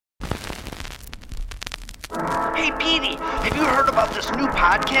Hey, Petey, have you heard about this new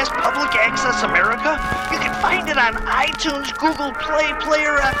podcast, Public Access America? You can find it on iTunes, Google Play,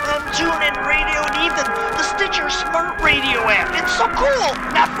 Player FM, TuneIn Radio, and even the Stitcher Smart Radio app. It's so cool!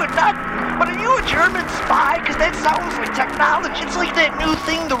 Not for nothing. But are you a German spy? Because that sounds like technology. It's like that new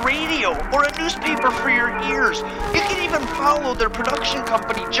thing, the radio, or a newspaper for your ears. You can even follow their production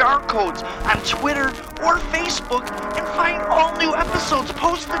company, Jar Codes, on Twitter or Facebook and find all new episodes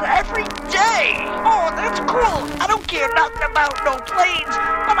posted every day. Oh, that's cool. I don't care nothing about no planes,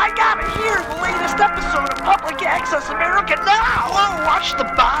 but I gotta hear the latest episode of Public Access America now. Oh, watch the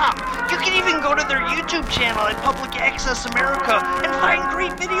bomb. You can even go to their YouTube channel at Public Access America and find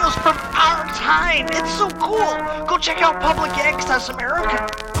great videos from our time. It's so cool. Go check out Public Access America.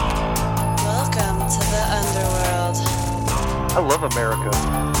 Welcome to the underworld. I love America.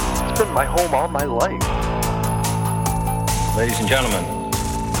 It's been my home all my life. Ladies and gentlemen,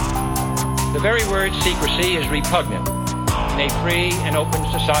 the very word secrecy is repugnant in a free and open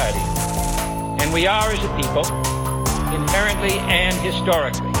society. And we are, as a people, inherently and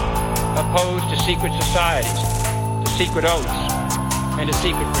historically opposed to secret societies, to secret oaths, and to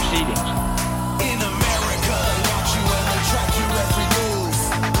secret proceedings. In America, they watch you and they track your every move.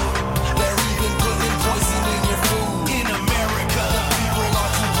 They're even putting poison in your food. In America, people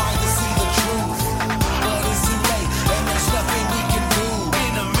are too blind to see the truth. But it's too late, and there's nothing we can do.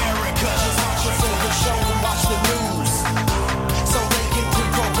 In America, just watch your favorite show and watch the news, so they can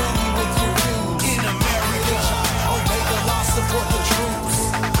pre-program you with your views. In America, obey the law, support the troops,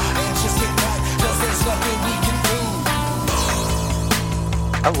 and just get back, cause there's nothing we can do.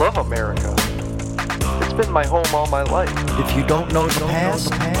 I love America. It's been my home all my life. If you don't know the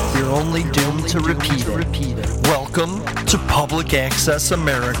past, you're only doomed to repeat it. Welcome to Public Access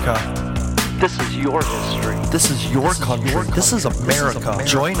America. This is your history. This is your country. This is America.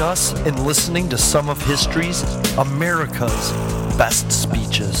 Join us in listening to some of history's, America's best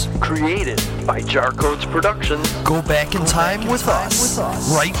speeches. Created by Jar Codes Productions. Go back in time with us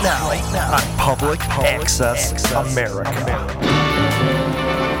right now on Public Access America.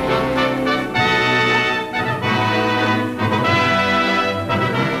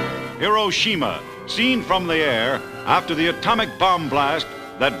 Hiroshima, seen from the air after the atomic bomb blast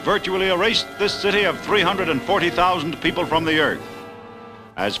that virtually erased this city of 340,000 people from the earth.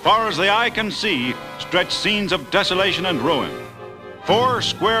 As far as the eye can see, stretch scenes of desolation and ruin. 4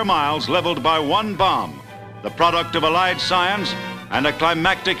 square miles leveled by one bomb, the product of allied science and a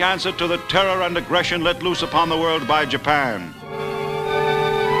climactic answer to the terror and aggression let loose upon the world by Japan.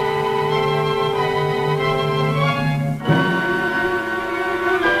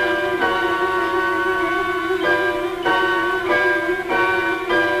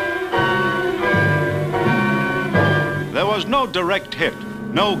 No direct hit,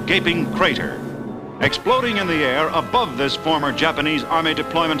 no gaping crater. Exploding in the air above this former Japanese Army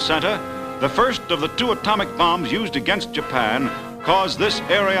deployment center, the first of the 2 atomic bombs used against Japan caused this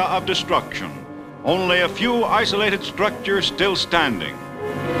area of destruction. Only a few isolated structures still standing.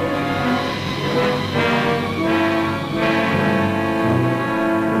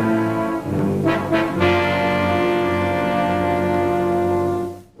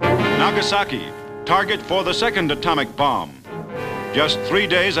 Nagasaki, target for the second atomic bomb. Just 3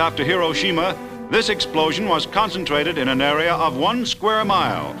 days after Hiroshima, this explosion was concentrated in an area of 1 square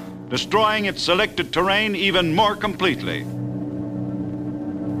mile, destroying its selected terrain even more completely.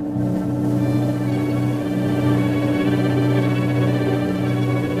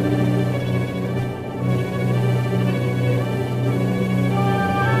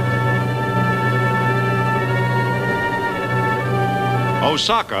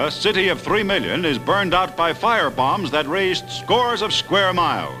 Osaka, city of 3 million, is burned out by fire bombs that razed scores of square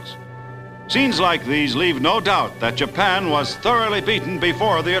miles. Scenes like these leave no doubt that Japan was thoroughly beaten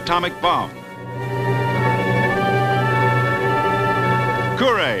before the atomic bomb.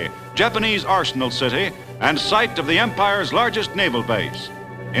 Kure, Japanese arsenal city and site of the empire's largest naval base.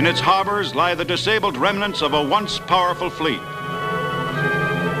 In its harbors lie the disabled remnants of a once powerful fleet.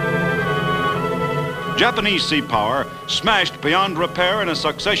 Japanese sea power smashed beyond repair in a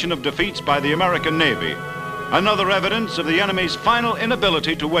succession of defeats by the American Navy. Another evidence of the enemy's final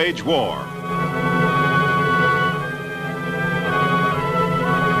inability to wage war.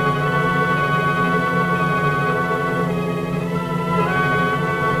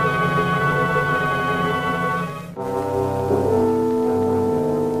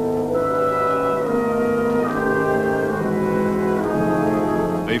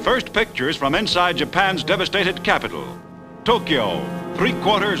 First pictures from inside Japan's devastated capital. Tokyo,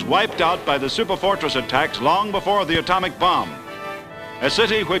 3/4 wiped out by the superfortress attacks long before the atomic bomb. A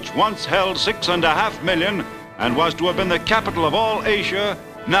city which once held 6.5 million and was to have been the capital of all Asia,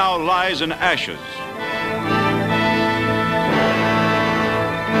 now lies in ashes.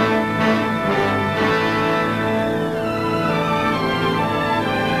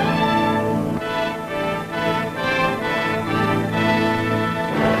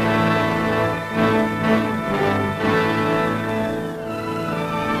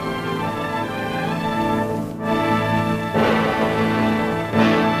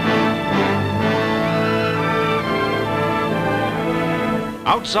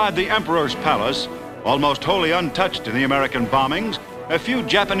 Outside the Emperor's palace, almost wholly untouched in the American bombings, a few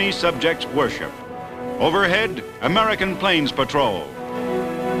Japanese subjects worship. Overhead, American planes patrol.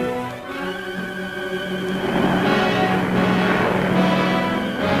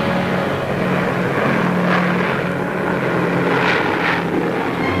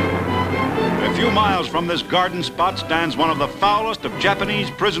 A few miles from this garden spot stands one of the foulest of Japanese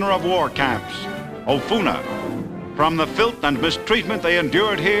prisoner of war camps, Ofuna. From the filth and mistreatment they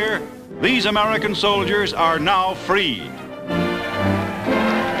endured here, these American soldiers are now freed.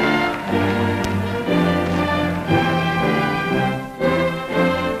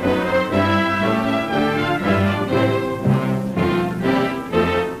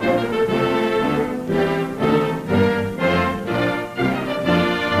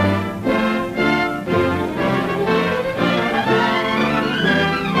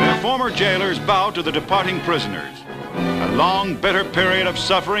 Their former jailers bow to the departing prisoners. A long, bitter period of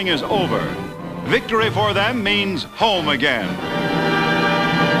suffering is over. Victory for them means home again.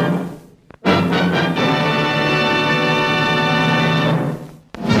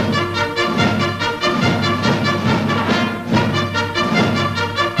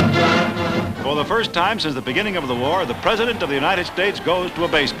 For the first time since the beginning of the war, the President of the United States goes to a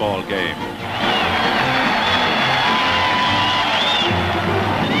baseball game.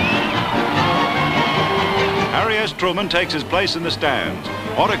 Harry S. Truman takes his place in the stands,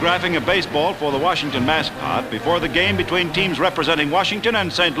 autographing a baseball for the Washington mascot before the game between teams representing Washington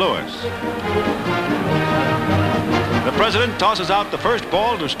and St. Louis. The President tosses out the first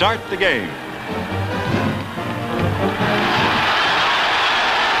ball to start the game.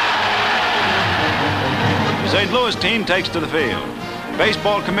 The St. Louis team takes to the field.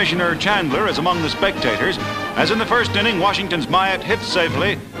 Baseball Commissioner Chandler is among the spectators, as in the first inning, Washington's Myatt hits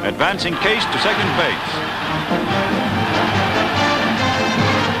safely, advancing Case to second base.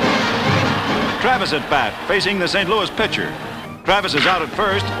 Travis at bat, facing the St. Louis pitcher. Travis is out at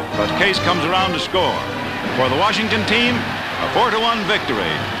first, but Case comes around to score. For the Washington team, a 4-1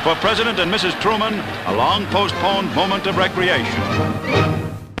 victory. For President and Mrs. Truman, a long postponed moment of recreation.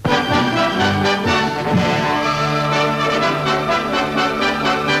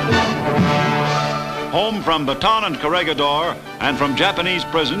 Home from Bataan and Corregidor and from Japanese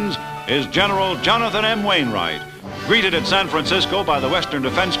prisons is General Jonathan M. Wainwright, greeted at San Francisco by the Western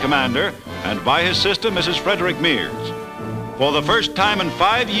Defense Commander and by his sister, Mrs. Frederick Mears. For the first time in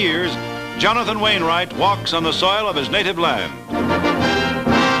 5 years, Jonathan Wainwright walks on the soil of his native land.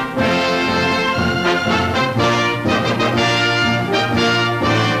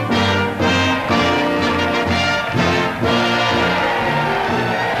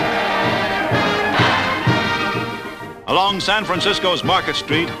 Along San Francisco's Market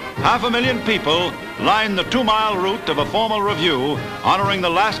Street, 500,000 people line the 2-mile route of a formal review honoring the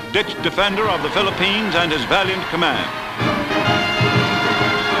last-ditch defender of the Philippines and his valiant command.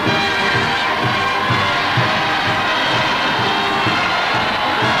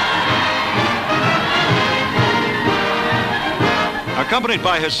 Accompanied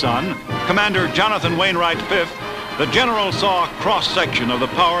by his son, Commander Jonathan Wainwright V, the general saw a cross-section of the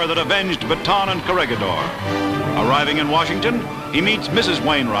power that avenged Bataan and Corregidor. Arriving in Washington, he meets Mrs.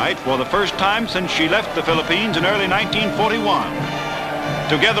 Wainwright for the first time since she left the Philippines in early 1941.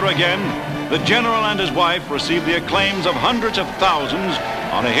 Together again, the general and his wife received the acclaims of hundreds of thousands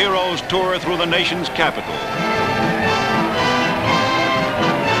on a hero's tour through the nation's capital.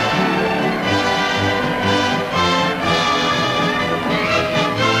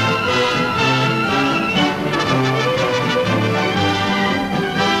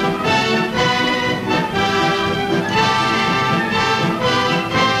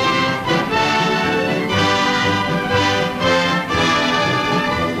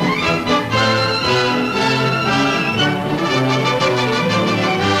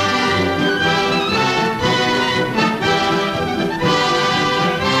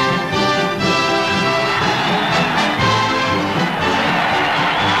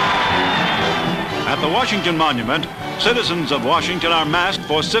 Washington Monument, citizens of Washington are massed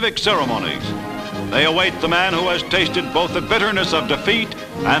for civic ceremonies. They await the man who has tasted both the bitterness of defeat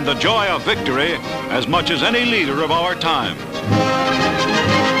and the joy of victory as much as any leader of our time.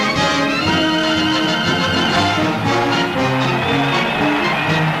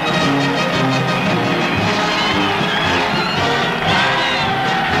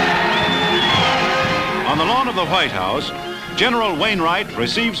 On the lawn of the White House, General Wainwright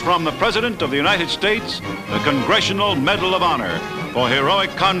receives from the President of the United States the Congressional Medal of Honor for heroic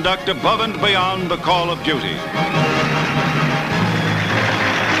conduct above and beyond the call of duty.